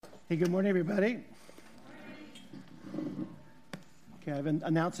Hey, good morning, everybody. Okay, I have an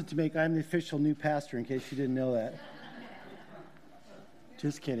announcement to make. I'm the official new pastor, in case you didn't know that.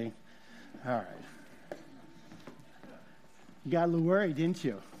 Just kidding. All right. You got a little worried, didn't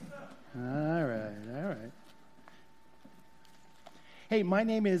you? All right. Hey, my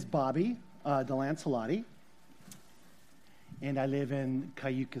name is Bobby DeLancelotti, and I live in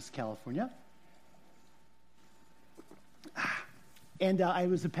Cayucas, California. And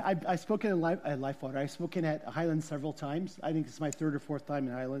I've spoken at Lifewater. I've spoken at Highlands several times. I think it's my third or fourth time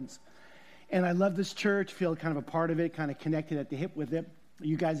in Highlands. And I love this church, feel kind of a part of it, kind of connected at the hip with it.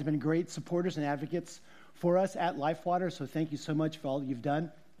 You guys have been great supporters and advocates for us at Lifewater, so thank you so much for all you've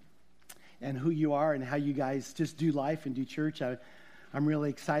done and who you are and how you guys just do life and do church. I'm really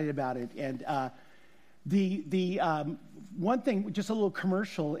excited about it. And the one thing, just a little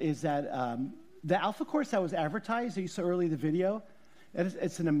commercial, is that the Alpha course that was advertised that you saw earlier in the video,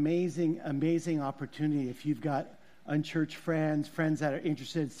 it's an amazing opportunity if you've got unchurched friends that are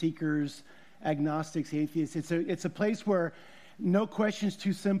interested, seekers, agnostics, atheists. It's a place where no question's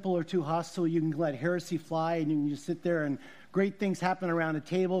too simple or too hostile. You can let heresy fly, and you can just sit there, and great things happen around a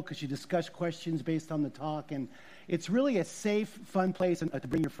table because you discuss questions based on the talk. And it's really a safe, fun place to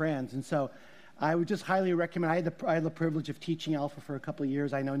bring your friends. And so I would just highly recommend. I had the privilege of teaching Alpha for a couple of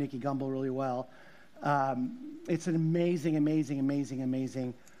years. I know Nikki Gumbel really well. It's an amazing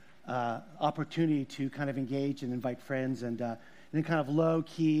opportunity to kind of engage and invite friends, and in a kind of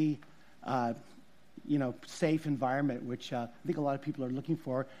low-key, safe environment, which I think a lot of people are looking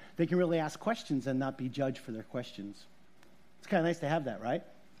for. They can really ask questions and not be judged for their questions. It's kind of nice to have that, right?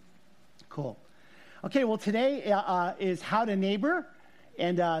 Cool. Okay, well, today is How to Neighbor,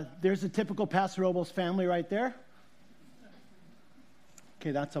 and there's a typical Pastor Robles family right there.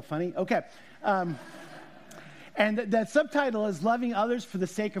 Okay, not so funny. Okay. And that subtitle is Loving Others for the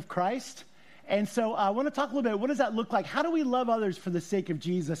Sake of Christ. And so I want to talk a little bit, what does that look like? How do we love others for the sake of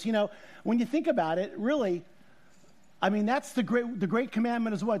Jesus? You know, when you think about it, really, I mean, that's the great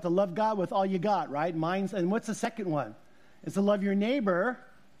commandment is what? To love God with all you got, right? And what's the second one? It's to love your neighbor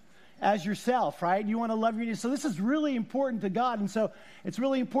as yourself, right? You want to love your neighbor. So this is really important to God. And so it's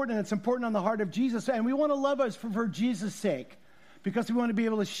really important, and it's important on the heart of Jesus. And we want to love us for Jesus' sake, because we want to be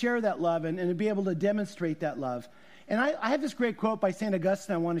able to share that love and to be able to demonstrate that love. And I have this great quote by St.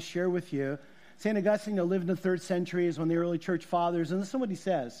 Augustine I want to share with you. St. Augustine, lived in the 3rd century, is one of the early church fathers, and listen to what he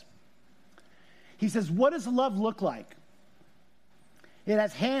says. He says, "What does love look like? It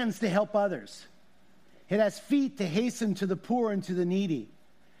has hands to help others. It has feet to hasten to the poor and to the needy.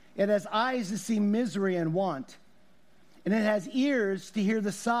 It has eyes to see misery and want. And it has ears to hear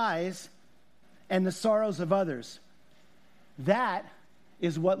the sighs and the sorrows of others." That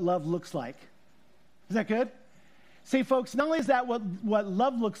is what love looks like. Is that good? See, folks, not only is that what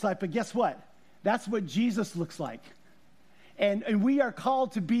love looks like, but guess what? That's what Jesus looks like. And we are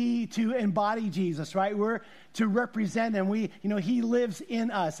called to embody Jesus, right? We're to represent him. He lives in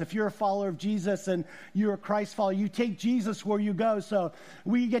us. If you're a follower of Jesus and you're a Christ follower, you take Jesus where you go. So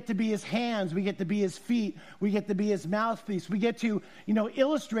we get to be his hands. We get to be his feet. We get to be his mouthpiece. We get to,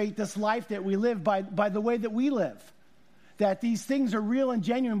 illustrate this life that we live by the way that we live. That these things are real and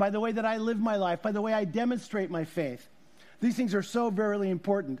genuine by the way that I live my life, by the way I demonstrate my faith. These things are so very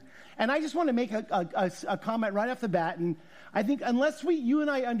important. And I just want to make a comment right off the bat. And I think unless you and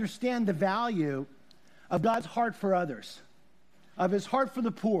I understand the value of God's heart for others, of his heart for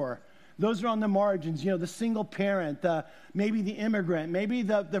the poor, those are on the margins, the single parent, maybe the immigrant, maybe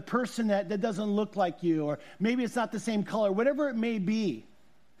the person that doesn't look like you, or maybe it's not the same color, whatever it may be.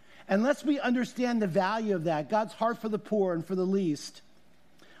 Unless we understand the value of that, God's heart for the poor and for the least,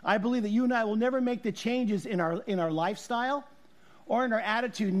 I believe that you and I will never make the changes in our lifestyle or in our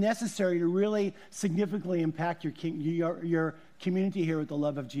attitude necessary to really significantly impact your community here with the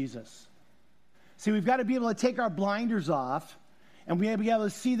love of Jesus. See, we've got to be able to take our blinders off, and we have to be able to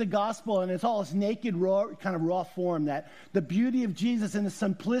see the gospel in its all its naked, raw form, that the beauty of Jesus and the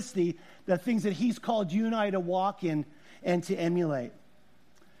simplicity, the things that he's called you and I to walk in and to emulate.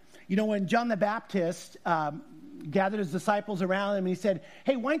 When John the Baptist gathered his disciples around him, and he said,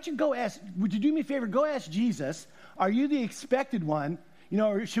 "Hey, why don't you would you do me a favor, go ask Jesus, are you the expected one,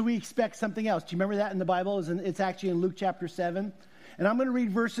 or should we expect something else?" Do you remember that in the Bible? It's actually in Luke chapter 7. And I'm going to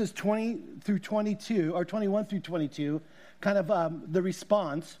read verses 20 through 22, or 21 through 22, kind of the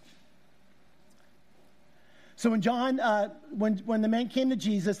response. So when when the men came to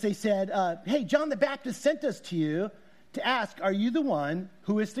Jesus, they said, "Hey, John the Baptist sent us to you to ask, are you the one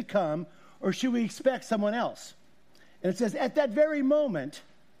who is to come, or should we expect someone else?" And it says, at that very moment,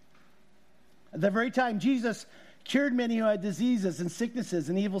 at the very time, Jesus cured many who had diseases and sicknesses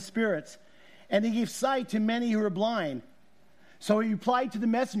and evil spirits, and he gave sight to many who were blind. So he replied to the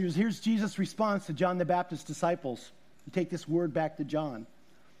messengers. Here's Jesus' response to John the Baptist's disciples. You take this word back to John.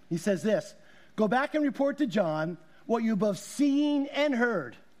 He says this, go back and report to John what you have both seen and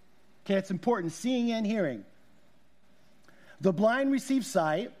heard. Okay, it's important, seeing and hearing. The blind receive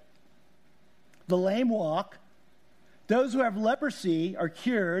sight, the lame walk, those who have leprosy are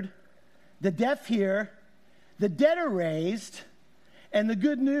cured, the deaf hear, the dead are raised, and the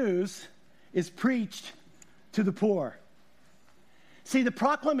good news is preached to the poor. See, the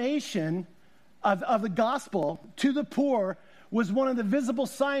proclamation of the gospel to the poor was one of the visible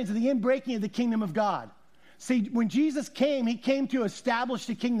signs of the inbreaking of the kingdom of God. See, when Jesus came, he came to establish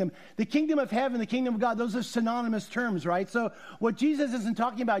the kingdom. The kingdom of heaven, the kingdom of God, those are synonymous terms, right? So what Jesus isn't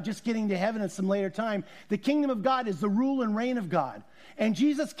talking about just getting to heaven at some later time. The kingdom of God is the rule and reign of God. And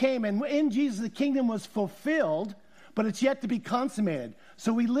Jesus came, and in Jesus, the kingdom was fulfilled, but it's yet to be consummated.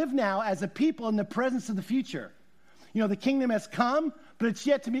 So we live now as a people in the presence of the future. You know, the kingdom has come, but it's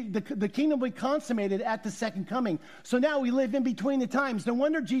yet to be, the kingdom will be consummated at the second coming. So now we live in between the times. No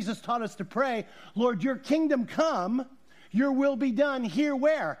wonder Jesus taught us to pray, Lord, your kingdom come, your will be done here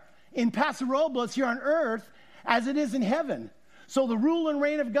where? In Paso Robles, here on earth, as it is in heaven. So the rule and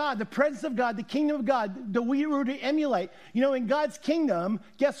reign of God, the presence of God, the kingdom of God, that we were to emulate. You know, in God's kingdom,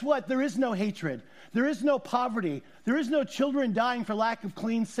 guess what? There is no hatred. There is no poverty. There is no children dying for lack of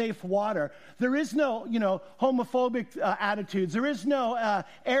clean, safe water. There is no, homophobic attitudes. There is no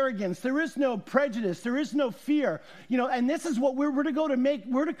arrogance. There is no prejudice. There is no fear. And this is what we're to go to make.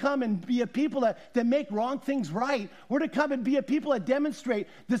 We're to come and be a people that make wrong things right. We're to come and be a people that demonstrate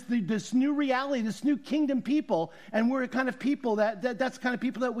this new reality, this new kingdom people. And we're a kind of people that's kind of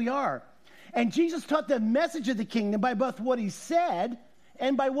people that we are. And Jesus taught the message of the kingdom by both what he said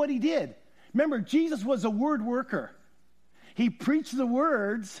and by what he did. Remember, Jesus was a word worker. He preached the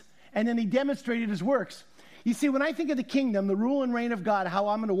words, and then he demonstrated his works. You see, when I think of the kingdom, the rule and reign of God, how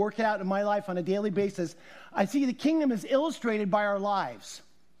I'm going to work it out in my life on a daily basis, I see the kingdom is illustrated by our lives.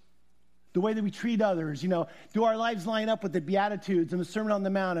 The way that we treat others, do our lives line up with the Beatitudes and the Sermon on the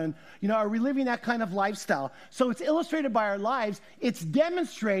Mount? And, are we living that kind of lifestyle? So it's illustrated by our lives. It's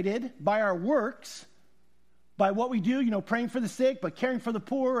demonstrated by our works. By what we do, praying for the sick, but caring for the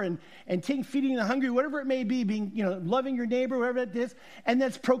poor and feeding the hungry, whatever it may be, being, loving your neighbor, whatever it is, and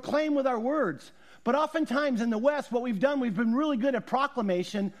that's proclaimed with our words. But oftentimes in the West, what we've done, we've been really good at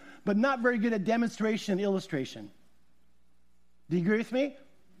proclamation, but not very good at demonstration and illustration. Do you agree with me?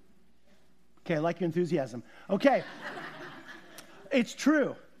 Okay, I like your enthusiasm. Okay. It's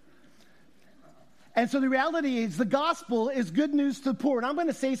true. And so the reality is the gospel is good news to the poor. And I'm going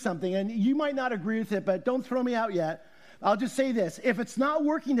to say something, and you might not agree with it, but don't throw me out yet. I'll just say this. If it's not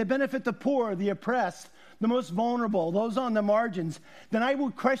working to benefit the poor, the oppressed, the most vulnerable, those on the margins, then I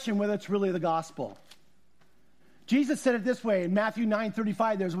would question whether it's really the gospel. Jesus said it this way in Matthew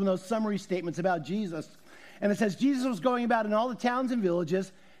 9:35. There's one of those summary statements about Jesus. And it says, Jesus was going about in all the towns and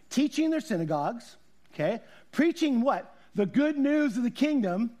villages, teaching their synagogues, preaching what? The good news of the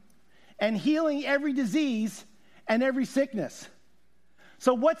kingdom, and healing every disease and every sickness.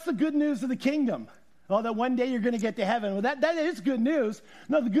 So what's the good news of the kingdom? Well, that one day you're going to get to heaven. Well, that is good news.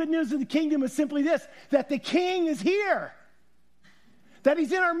 No, the good news of the kingdom is simply this, that the king is here, that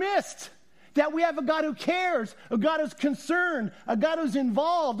he's in our midst, that we have a God who cares, a God who's concerned, a God who's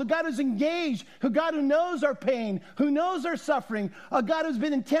involved, a God who's engaged, a God who knows our pain, who knows our suffering, a God who's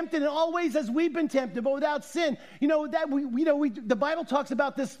been tempted in all ways as we've been tempted, but without sin. The Bible talks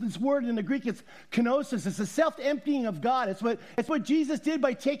about this word in the Greek. It's kenosis. It's the self-emptying of God. It's what Jesus did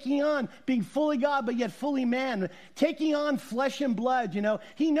by taking on being fully God, but yet fully man, taking on flesh and blood.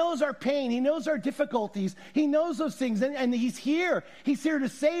 He knows our pain. He knows our difficulties. He knows those things, and he's here. He's here to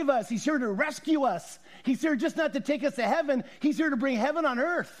save us. He's here to rescue us. He's here just not to take us to heaven. He's here to bring heaven on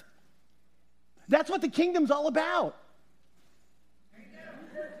earth. That's what the kingdom's all about.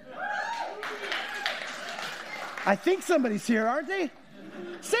 I think somebody's here, aren't they?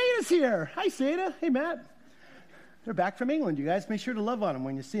 Sada's here. Hi, Sada. Hey, Matt. They're back from England. You guys make sure to love on them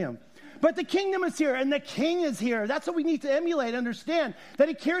when you see them. But the kingdom is here, and the king is here. That's what we need to emulate, understand, that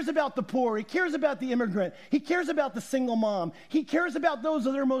he cares about the poor. He cares about the immigrant. He cares about the single mom. He cares about those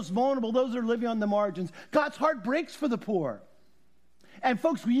that are most vulnerable, those that are living on the margins. God's heart breaks for the poor. And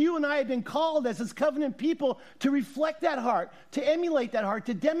folks, you and I have been called as his covenant people to reflect that heart, to emulate that heart,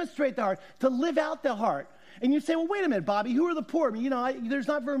 to demonstrate the heart, to live out the heart. And you say, well, wait a minute, Bobby, who are the poor? I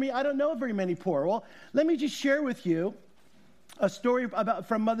don't know very many poor. Well, let me just share with you a story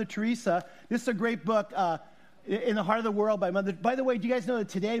from Mother Teresa. This is a great book, In the Heart of the World by Mother. By the way, do you guys know that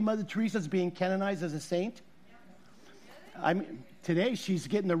today Mother Teresa is being canonized as a saint? I mean, today she's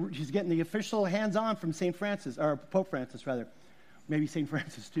getting the official hands-on from St. Francis, or Pope Francis, rather. Maybe St.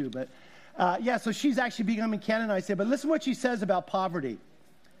 Francis too, but so she's actually becoming canonized here. But listen what she says about poverty.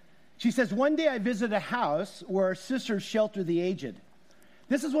 She says, one day I visited a house where our sisters shelter the aged.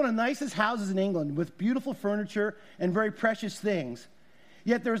 This is one of the nicest houses in England with beautiful furniture and very precious things.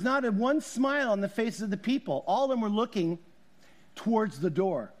 Yet there's not one smile on the faces of the people. All of them were looking towards the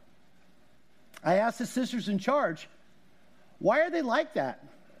door. I asked the sisters in charge, why are they like that?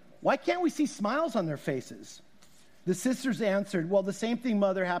 Why can't we see smiles on their faces? The sisters answered, well, the same thing,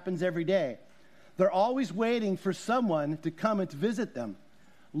 Mother, happens every day. They're always waiting for someone to come and to visit them.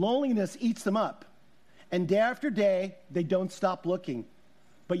 Loneliness eats them up. And day after day, they don't stop looking.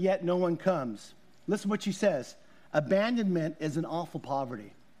 But yet no one comes. Listen what she says. Abandonment is an awful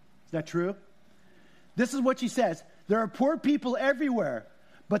poverty. Is that true? This is what she says. There are poor people everywhere,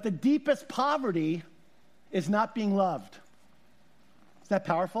 but the deepest poverty is not being loved. Is that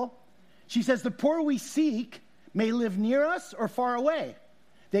powerful? She says the poor we seek may live near us or far away.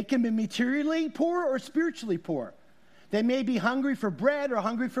 They can be materially poor or spiritually poor. They may be hungry for bread or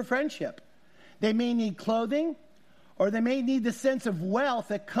hungry for friendship. They may need clothing, or they may need the sense of wealth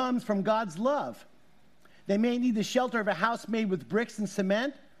that comes from God's love. They may need the shelter of a house made with bricks and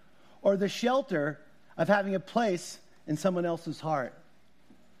cement, or the shelter of having a place in someone else's heart.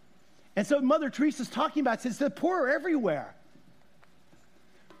 And so Mother Teresa's talking about, says the poor are everywhere.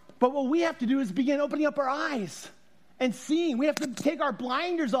 But what we have to do is begin opening up our eyes and seeing. We have to take our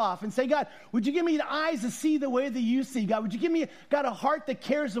blinders off and say, God, would you give me the eyes to see the way that you see? God, would you give me, God, a heart that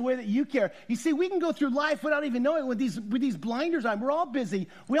cares the way that you care? You see, we can go through life without even knowing with these blinders on. We're all busy.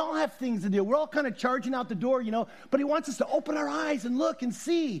 We all have things to do. We're all kind of charging out the door, but he wants us to open our eyes and look and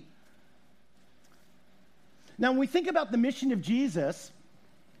see. Now, when we think about the mission of Jesus,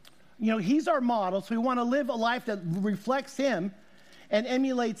 he's our model, so we want to live a life that reflects him and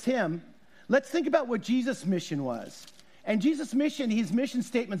emulates him. Let's think about what Jesus' mission was. And Jesus' mission, his mission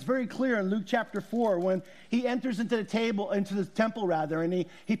statement is very clear in Luke chapter 4 when he enters into the temple, and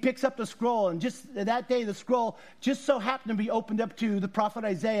he picks up the scroll. And just that day, the scroll just so happened to be opened up to the prophet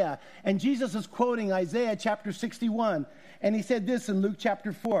Isaiah. And Jesus is quoting Isaiah chapter 61. And he said this in Luke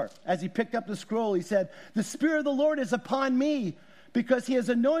chapter 4. As he picked up the scroll, he said, the Spirit of the Lord is upon me because he has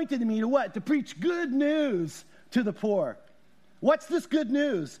anointed me to what? To preach good news to the poor. What's this good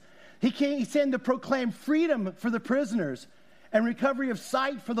news? He sent to proclaim freedom for the prisoners and recovery of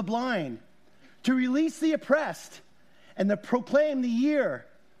sight for the blind, to release the oppressed and to proclaim the year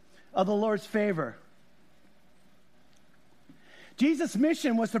of the Lord's favor. Jesus'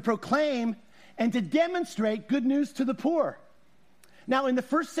 mission was to proclaim and to demonstrate good news to the poor. Now, in the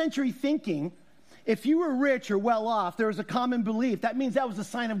first century thinking, if you were rich or well off, there was a common belief. That means that was a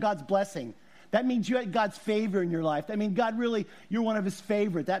sign of God's blessing. That means you had God's favor in your life. That means God really, you're one of his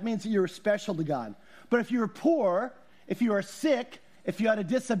favorite. That means that you're special to God. But if you were poor, if you were sick, if you had a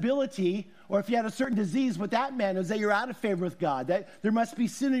disability, or if you had a certain disease, what that meant is that you're out of favor with God, that there must be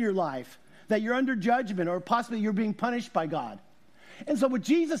sin in your life, that you're under judgment, or possibly you're being punished by God. And so what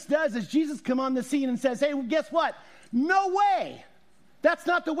Jesus does is Jesus comes on the scene and says, hey, well, guess what? No way. That's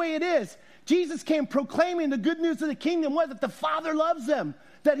not the way it is. Jesus came proclaiming the good news of the kingdom, that the Father loves them,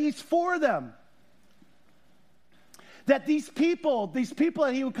 that he's for them. That these people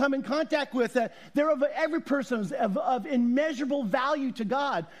that he would come in contact with, they're of every person of immeasurable value to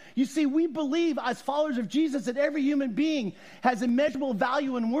God. You see, we believe as followers of Jesus that every human being has immeasurable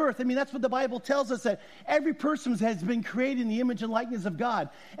value and worth. I mean, that's what the Bible tells us, that every person has been created in the image and likeness of God.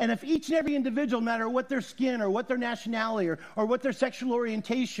 And if each and every individual, no matter what their skin or what their nationality or what their sexual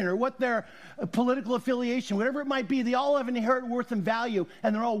orientation or what their political affiliation, whatever it might be, they all have an inherent worth and value,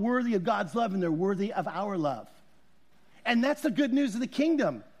 and they're all worthy of God's love, and they're worthy of our love. And that's the good news of the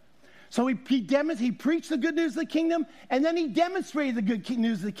kingdom. So he preached the good news of the kingdom, and then he demonstrated the good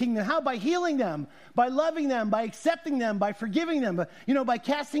news of the kingdom. How? By healing them, by loving them, by accepting them, by forgiving them, by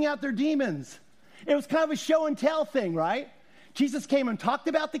casting out their demons. It was kind of a show and tell thing, right? Jesus came and talked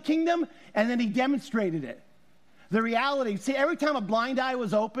about the kingdom, and then he demonstrated it. The reality, see, every time a blind eye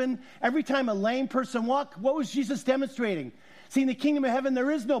was open, every time a lame person walked, what was Jesus demonstrating? See, in the kingdom of heaven, there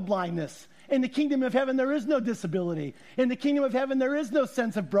is no blindness. In the kingdom of heaven, there is no disability. In the kingdom of heaven, there is no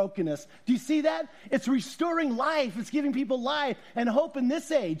sense of brokenness. Do you see that? It's restoring life. It's giving people life and hope in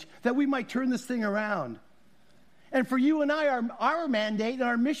this age that we might turn this thing around. And for you and I, our mandate and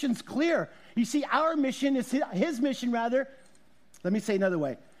our mission's clear. You see, our mission is his mission, rather. Let me say another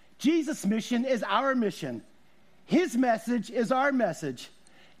way. Jesus' mission is our mission. His message is our message.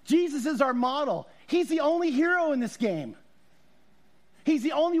 Jesus is our model. He's the only hero in this game. He's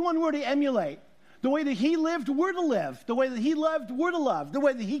the only one we're to emulate. The way that he lived, we're to live. The way that he loved, we're to love. The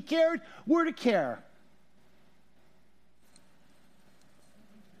way that he cared, we're to care.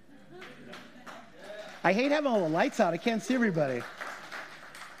 I hate having all the lights out. I can't see everybody.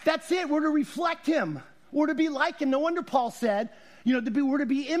 That's it. We're to reflect him. We're to be like him. No wonder Paul said, we're to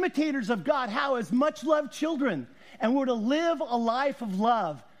be imitators of God. How? As much loved children. And we're to live a life of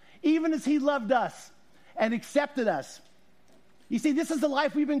love, even as he loved us and accepted us. You see, this is the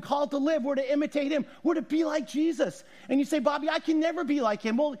life we've been called to live. We're to imitate him. We're to be like Jesus. And you say, Bobby, I can never be like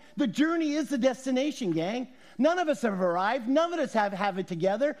him. Well, the journey is the destination, gang. None of us have arrived. None of us have it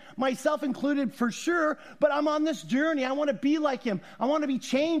together, myself included for sure, but I'm on this journey. I want to be like him. I want to be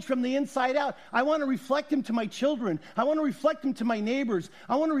changed from the inside out. I want to reflect him to my children. I want to reflect him to my neighbors.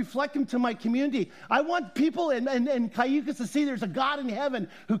 I want to reflect him to my community. I want people and Cayucas to see there's a God in heaven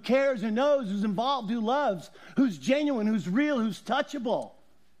who cares, who knows, who's involved, who loves, who's genuine, who's real, who's touchable.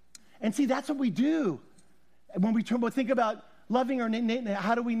 And see, that's what we do. And when we think about loving our neighbor,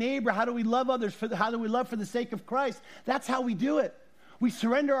 how do we neighbor? How do we love others? How do we love for the sake of Christ? That's how we do it. We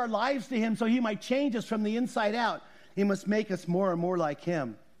surrender our lives to him so he might change us from the inside out. He must make us more and more like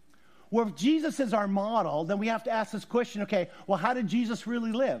him. Well, if Jesus is our model, then we have to ask this question, okay, well, how did Jesus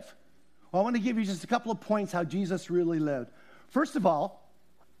really live? Well, I want to give you just a couple of points how Jesus really lived. First of all,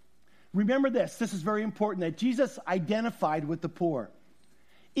 remember this. This is very important, that Jesus identified with the poor.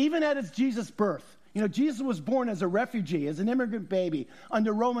 Even at his Jesus' birth, Jesus was born as a refugee, as an immigrant baby,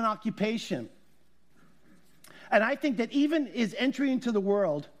 under Roman occupation. And I think that even his entry into the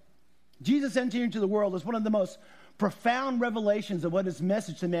world, Jesus entering into the world is one of the most profound revelations of what his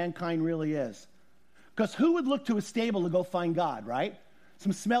message to mankind really is. Because who would look to a stable to go find God, right?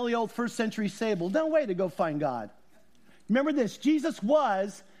 Some smelly old first century stable. No way to go find God. Remember this, Jesus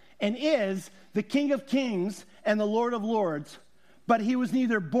was and is the King of Kings and the Lord of Lords, but he was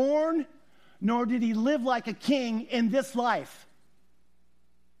neither born nor did he live like a king in this life.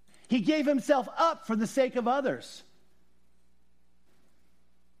 He gave himself up for the sake of others.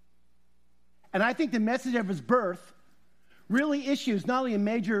 And I think the message of his birth really issues not only a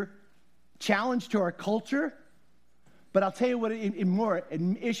major challenge to our culture, but I'll tell you what, it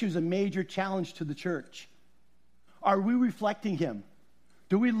issues a major challenge to the church. Are we reflecting him?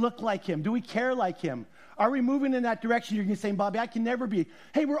 Do we look like him? Do we care like him? Are we moving in that direction? You're going to say, Bobby, I can never be.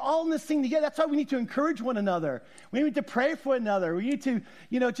 Hey, we're all in this thing together. That's why we need to encourage one another. We need to pray for one another. We need to,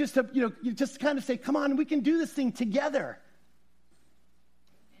 just kind of say, come on, we can do this thing together.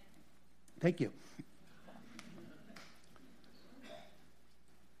 Thank you.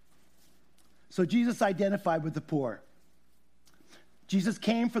 So Jesus identified with the poor. Jesus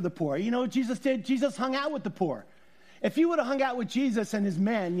came for the poor. You know what Jesus did? Jesus hung out with the poor. If you would have hung out with Jesus and his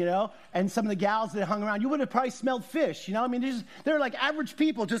men, and some of the gals that hung around, you would have probably smelled fish, they're like average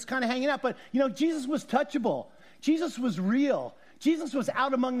people just kind of hanging out. But, Jesus was touchable. Jesus was real. Jesus was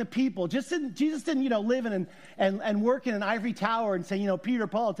out among the people. Jesus didn't, live in and work in an ivory tower and say, Peter,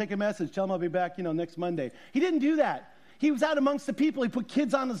 Paul, take a message. Tell them I'll be back, next Monday. He didn't do that. He was out amongst the people. He put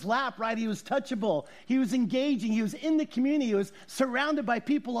kids on his lap, right? He was touchable. He was engaging. He was in the community. He was surrounded by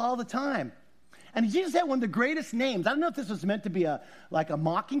people all the time. And Jesus had one of the greatest names. I don't know if this was meant to be a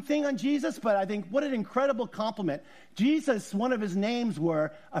mocking thing on Jesus, but I think what an incredible compliment. Jesus, one of his names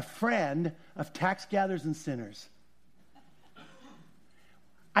were a friend of tax gatherers and sinners.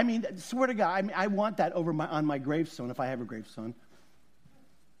 I mean, swear to God, I want that on my gravestone if I have a gravestone.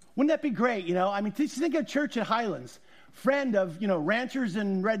 Wouldn't that be great, just think of church at Highlands. Friend of, ranchers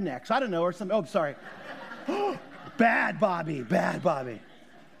and rednecks. I don't know, or some, sorry. Bad Bobby.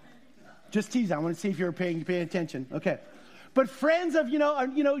 Just teasing. I want to see if you're paying attention. Okay. But friends of,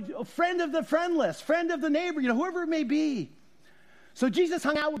 friend of the friendless, friend of the neighbor, whoever it may be. So Jesus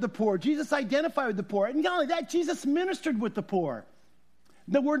hung out with the poor. Jesus identified with the poor. And not only that, Jesus ministered with the poor.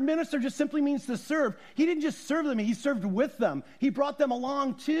 The word minister just simply means to serve. He didn't just serve them. He served with them. He brought them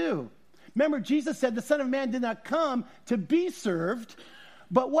along too. Remember, Jesus said the Son of Man did not come to be served,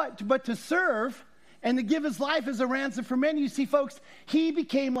 but what? But to serve and to give his life as a ransom for many. You see, folks, he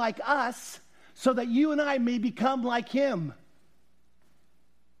became like us so that you and I may become like him.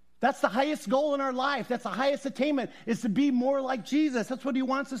 That's the highest goal in our life. That's the highest attainment, is to be more like Jesus. That's what he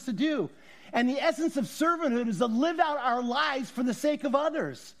wants us to do. And the essence of servanthood is to live out our lives for the sake of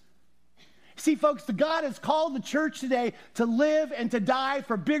others. See, folks, God has called the church today to live and to die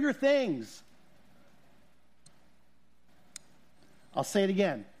for bigger things. I'll say it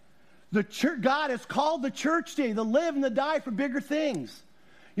again. God has called the church today to live and to die for bigger things.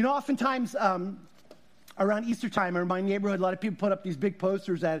 Oftentimes around Easter time in my neighborhood, a lot of people put up these big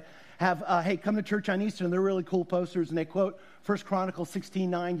posters that have, hey, come to church on Easter, and they're really cool posters, and they quote 1 Chronicles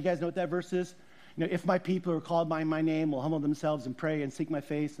 16:9. You guys know what that verse is? if my people are called by my name, will humble themselves and pray and seek my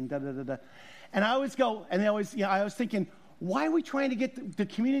face and da-da-da-da. And I always go, and I was thinking, why are we trying to get the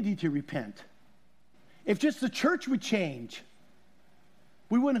community to repent? If just the church would change,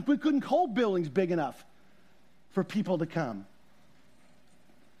 we couldn't hold buildings big enough for people to come.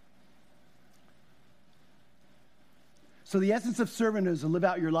 So the essence of servanthood is to live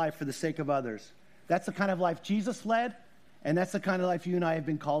out your life for the sake of others. That's the kind of life Jesus led, and that's the kind of life you and I have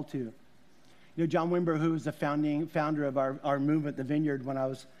been called to. John Wimber, who was the founder of our movement, the Vineyard,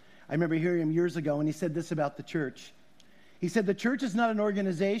 I remember hearing him years ago, and he said this about the church. He said, the church is not an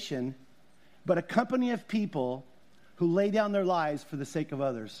organization, but a company of people who lay down their lives for the sake of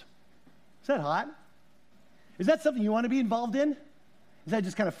others. Is that hot? Is that something you want to be involved in? Is that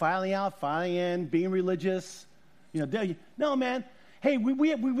just kind of filing out, filing in, being religious? No, man. Hey, we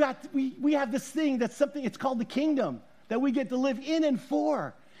have this thing that's something, it's called the kingdom, that we get to live in and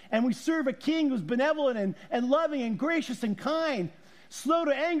for. And we serve a king who's benevolent and loving and gracious and kind, slow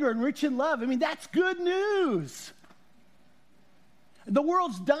to anger and rich in love. I mean, that's good news. The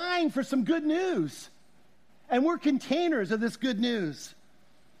world's dying for some good news. And we're containers of this good news.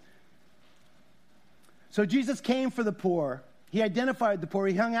 So Jesus came for the poor. He identified the poor.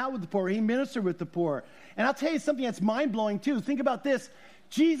 He hung out with the poor. He ministered with the poor. And I'll tell you something that's mind-blowing too. Think about this.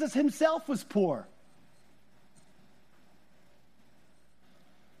 Jesus himself was poor.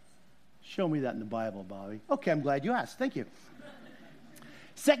 Show me that in the Bible, Bobby. Okay, I'm glad you asked. Thank you.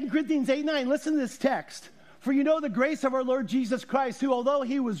 2 Corinthians 8:9. Listen to this text. For you know the grace of our Lord Jesus Christ, who although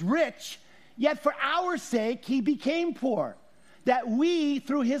he was rich, yet for our sake he became poor, that we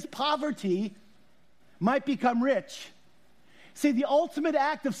through his poverty might become rich. See, the ultimate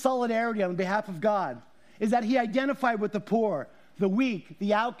act of solidarity on behalf of God is that he identified with the poor, the weak,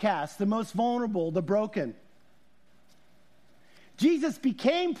 the outcast, the most vulnerable, the broken. Jesus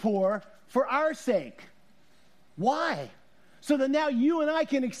became poor for our sake. Why? So that now you and I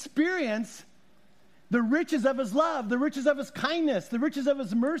can experience the riches of his love, the riches of his kindness, the riches of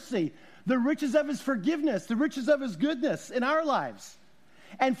his mercy, the riches of his forgiveness, the riches of his goodness in our lives.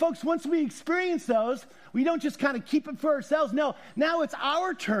 And folks, once we experience those, we don't just kind of keep it for ourselves. No, now it's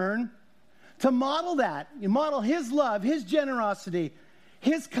our turn to model that. You model his love, his generosity,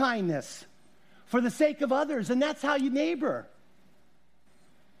 his kindness for the sake of others. And that's how you neighbor.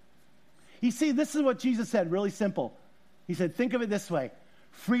 You see, this is what Jesus said, really simple. He said, think of it this way.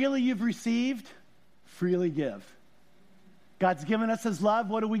 Freely you've received, freely give. God's given us his love.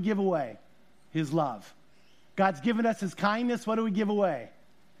 What do we give away? His love. God's given us his kindness. What do we give away?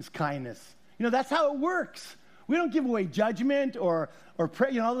 His kindness. That's how it works. We don't give away judgment or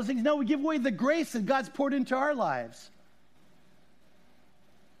pray, all those things. No, we give away the grace that God's poured into our lives.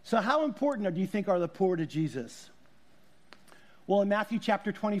 So how important do you think are the poor to Jesus? Well, in Matthew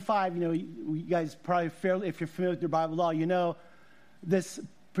chapter 25, you guys probably fairly, if you're familiar with your Bible law, this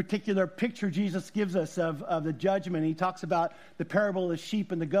particular picture Jesus gives us of the judgment. He talks about the parable of the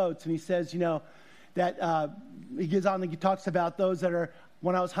sheep and the goats, and he says, that he talks about those that are,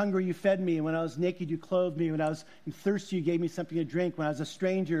 when I was hungry, you fed me. When I was naked, you clothed me. When I was thirsty, you gave me something to drink. When I was a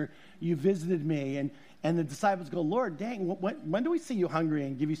stranger, you visited me. And the disciples go, Lord, dang, when do we see you hungry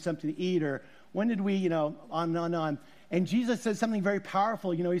and give you something to eat? Or when did we, on and on and on. And Jesus says something very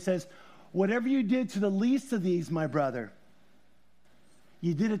powerful. He says, whatever you did to the least of these, my brother,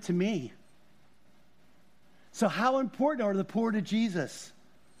 you did it to me. So how important are the poor to Jesus?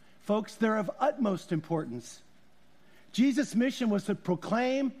 Folks, they're of utmost importance. Jesus' mission was to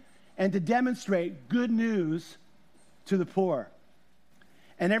proclaim and to demonstrate good news to the poor.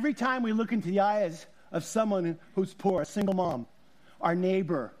 And every time we look into the eyes of someone who's poor, a single mom, our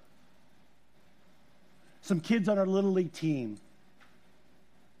neighbor, some kids on our Little League team,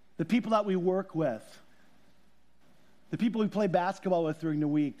 the people that we work with, the people we play basketball with during the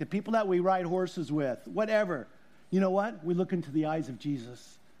week, the people that we ride horses with, whatever, you know what? We look into the eyes of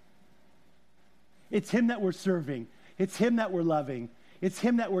Jesus. It's him that we're serving. It's him that we're loving. It's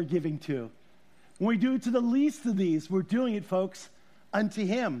him that we're giving to. When we do it to the least of these, we're doing it, folks, unto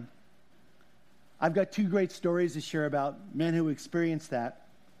him. I've got two great stories to share about men who experienced that.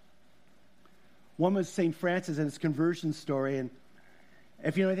 One was St. Francis and his conversion story. And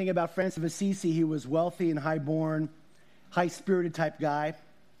if you know anything about Francis of Assisi, he was wealthy and high-born, high-spirited type guy.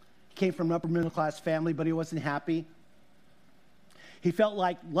 He came from an upper middle-class family, but he wasn't happy. He felt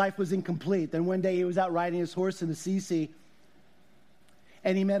like life was incomplete. Then one day he was out riding his horse in Assisi,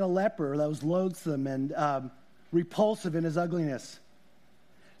 and he met a leper that was loathsome and repulsive in his ugliness.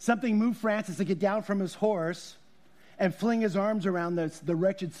 Something moved Francis to get down from his horse and fling his arms around the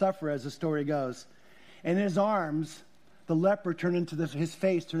wretched sufferer, as the story goes. And in his arms, the leper his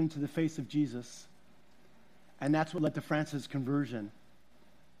face turned into the face of Jesus. And that's what led to Francis' conversion.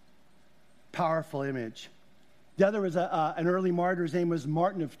 Powerful image. The other was an early martyr. His name was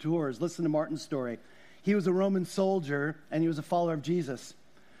Martin of Tours. Listen to Martin's story. He was a Roman soldier, and he was a follower of Jesus.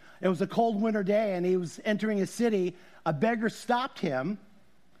 It was a cold winter day, and he was entering a city. A beggar stopped him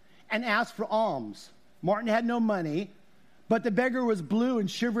and asked for alms. Martin had no money, but the beggar was blue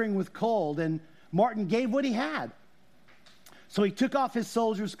and shivering with cold, and Martin gave what he had. So he took off his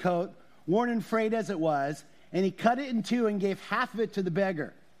soldier's coat, worn and frayed as it was, and he cut it in two and gave half of it to the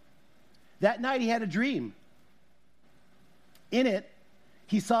beggar. That night he had a dream. In it,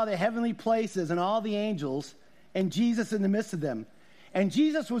 he saw the heavenly places and all the angels, and Jesus in the midst of them. And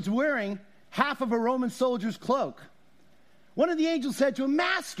Jesus was wearing half of a Roman soldier's cloak. One of the angels said to him,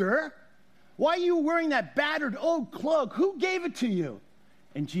 "Master, why are you wearing that battered old cloak? Who gave it to you?"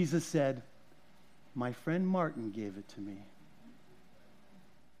 And Jesus said, "My friend Martin gave it to me."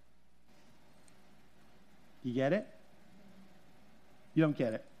 You get it? You don't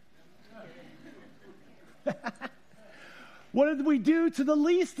get it. What did we do to the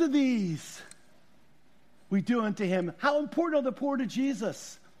least of these? We do unto him. How important are the poor to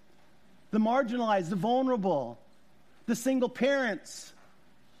Jesus? The marginalized, the vulnerable, the single parents,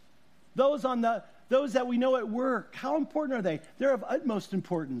 those that we know at work. How important are they? They're of utmost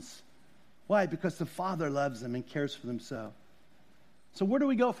importance. Why? Because the Father loves them and cares for them so. So where do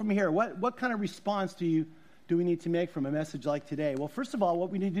we go from here? What kind of response do we need to make from a message like today? Well, first of all,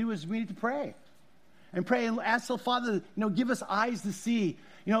 what we need to do is we need to pray. And pray and ask the Father, give us eyes to see.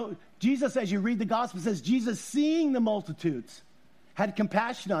 Jesus, as you read the gospel, says, Jesus, seeing the multitudes, had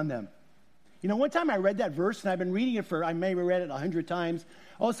compassion on them. One time I read that verse, and I've been reading it I maybe read it 100 times.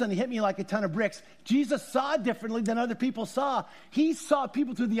 All of a sudden, it hit me like a ton of bricks. Jesus saw differently than other people saw. He saw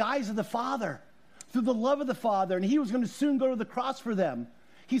people through the eyes of the Father, through the love of the Father, and he was going to soon go to the cross for them.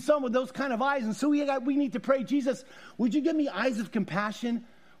 He saw them with those kind of eyes, and so we need to pray, Jesus, would you give me eyes of compassion?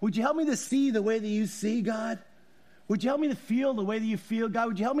 Would you help me to see the way that you see, God? Would you help me to feel the way that you feel, God?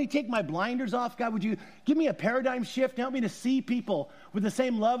 Would you help me take my blinders off, God? Would you give me a paradigm shift and help me to see people with the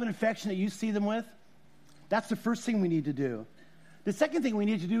same love and affection that you see them with? That's the first thing we need to do. The second thing we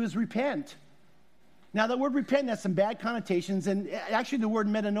need to do is repent. Now, the word repent has some bad connotations, and actually the word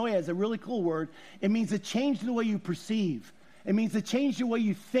metanoia is a really cool word. It means to change the way you perceive. It means to change the way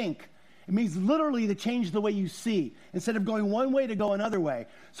you think. It means literally to change the way you see. Instead of going one way, to go another way.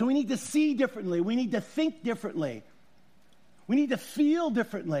 So we need to see differently. We need to think differently. We need to feel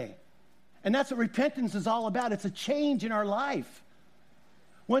differently. And that's what repentance is all about. It's a change in our life.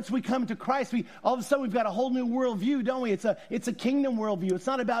 Once we come to Christ, all of a sudden we've got a whole new worldview, don't we? It's a kingdom worldview. It's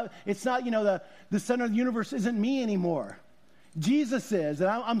not the center of the universe isn't me anymore. Jesus is, and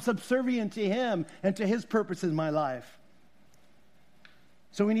I'm subservient to him and to his purpose in my life.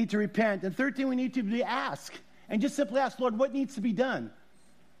 So we need to repent. And third thing we need to do, ask. And just simply ask, Lord, what needs to be done?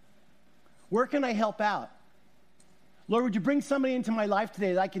 Where can I help out? Lord, would you bring somebody into my life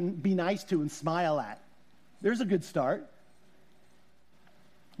today that I can be nice to and smile at? There's a good start.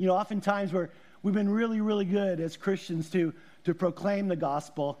 Oftentimes we've been really, really good as Christians to proclaim the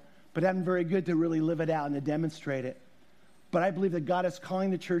gospel, but haven't very good to really live it out and to demonstrate it. But I believe that God is calling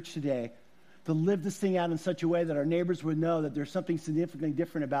the church today to live this thing out in such a way that our neighbors would know that there's something significantly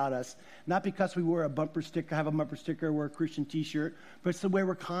different about us. Not because we wear have a bumper sticker, wear a Christian t-shirt, but it's the way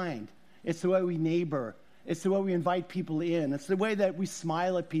we're kind. It's the way we neighbor. It's the way we invite people in. It's the way that we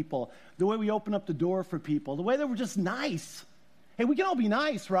smile at people, the way we open up the door for people, the way that we're just nice. Hey, we can all be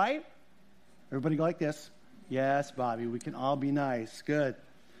nice, right? Everybody go like this. Yes, Bobby, we can all be nice. Good.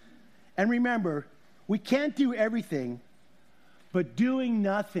 And remember, we can't do everything, but doing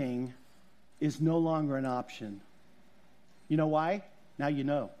nothing is no longer an option. You know why? Now you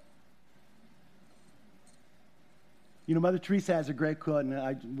know. Mother Teresa has a great quote,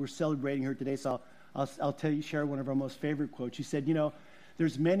 and we're celebrating her today, so I'll share one of our most favorite quotes. She said,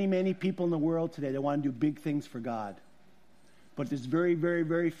 there's many, many people in the world today that want to do big things for God. But there's very, very,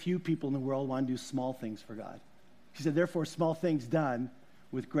 very few people in the world who want to do small things for God. She said, therefore, small things done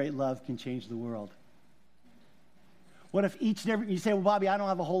with great love can change the world. What if each and every, you say, well, Bobby, I don't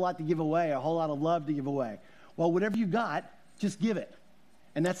have a whole lot to give away, a whole lot of love to give away. Well, whatever you got, just give it.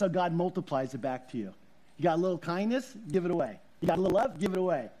 And that's how God multiplies it back to you. You got a little kindness, give it away. You got a little love, give it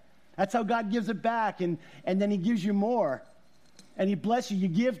away. That's how God gives it back, and then he gives you more. And he blesses you. You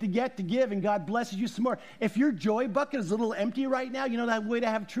give to get to give, and God blesses you some more. If your joy bucket is a little empty right now, that way to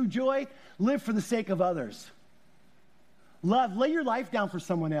have true joy? Live for the sake of others. Love, lay your life down for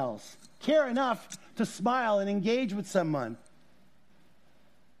someone else. Care enough to smile and engage with someone.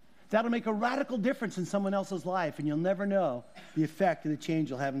 That'll make a radical difference in someone else's life, and you'll never know the effect of the change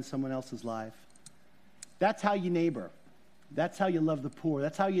you'll have in someone else's life. That's how you neighbor. That's how you love the poor.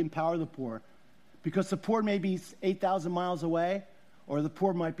 That's how you empower the poor. Because the poor may be 8,000 miles away, or the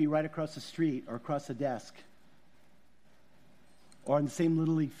poor might be right across the street or across the desk, or on the same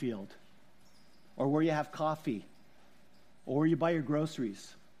Little League field, or where you have coffee, or where you buy your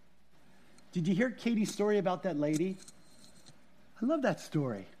groceries. Did you hear Katie's story about that lady? I love that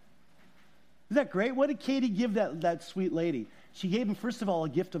story. Isn't that great? What did Katie give that sweet lady? She gave him, first of all, a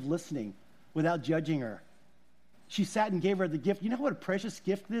gift of listening without judging her. She sat and gave her the gift. You know what a precious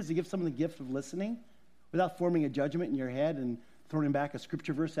gift it is to give someone the gift of listening without forming a judgment in your head and throwing back a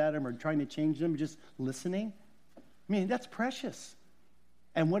scripture verse at them or trying to change them, just listening? I mean, that's precious.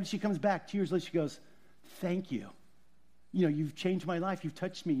 And when she comes back 2 years later, she goes, thank you. You know, you've changed my life. You've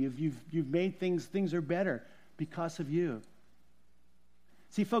touched me. You've made things are better because of you.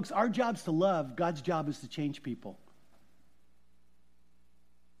 See, folks, our job's to love. God's job is to change people.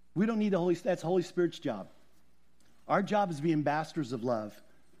 We don't need that's the Holy Spirit's job. Our job is to be ambassadors of love.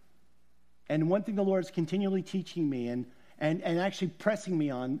 And one thing the Lord is continually teaching me and actually pressing me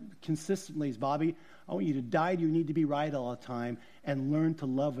on consistently is, Bobby, I want you to die to your need to be right all the time and learn to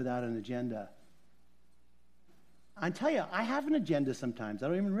love without an agenda. I tell you, I have an agenda sometimes. I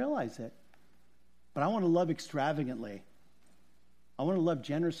don't even realize it. But I want to love extravagantly. I want to love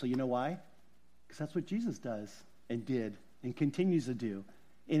generously. You know why? Because that's what Jesus does and did and continues to do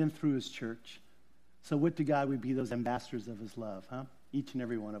in and through his church. So would to God we be those ambassadors of his love, huh? Each and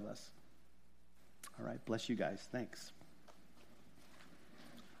every one of us. All right, bless you guys. Thanks.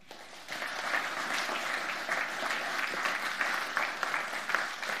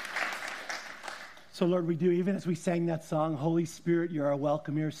 So, Lord, we do, even as we sang that song, Holy Spirit, you're our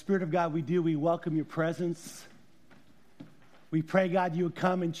welcome here. Spirit of God, we welcome your presence. We pray, God, you would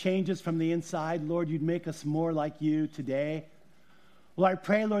come and change us from the inside. Lord, you'd make us more like you today. Lord, I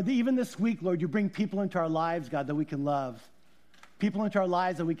pray, Lord, that even this week, Lord, you bring people into our lives, God, that we can love. People into our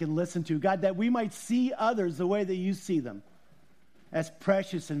lives that we can listen to. God, that we might see others the way that you see them, as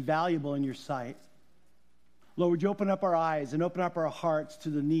precious and valuable in your sight. Lord, would you open up our eyes and open up our hearts to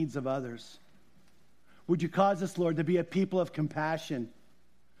the needs of others? Would you cause us, Lord, to be a people of compassion,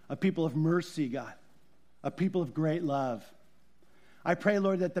 a people of mercy, God, a people of great love. I pray,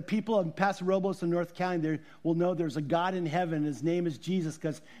 Lord, that the people in Paso Robles and North County will know there's a God in heaven. His name is Jesus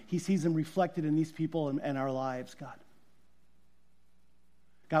because he sees them reflected in these people and our lives, God.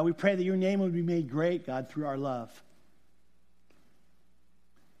 God, we pray that your name would be made great, God, through our love.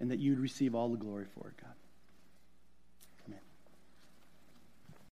 And that you'd receive all the glory for it, God.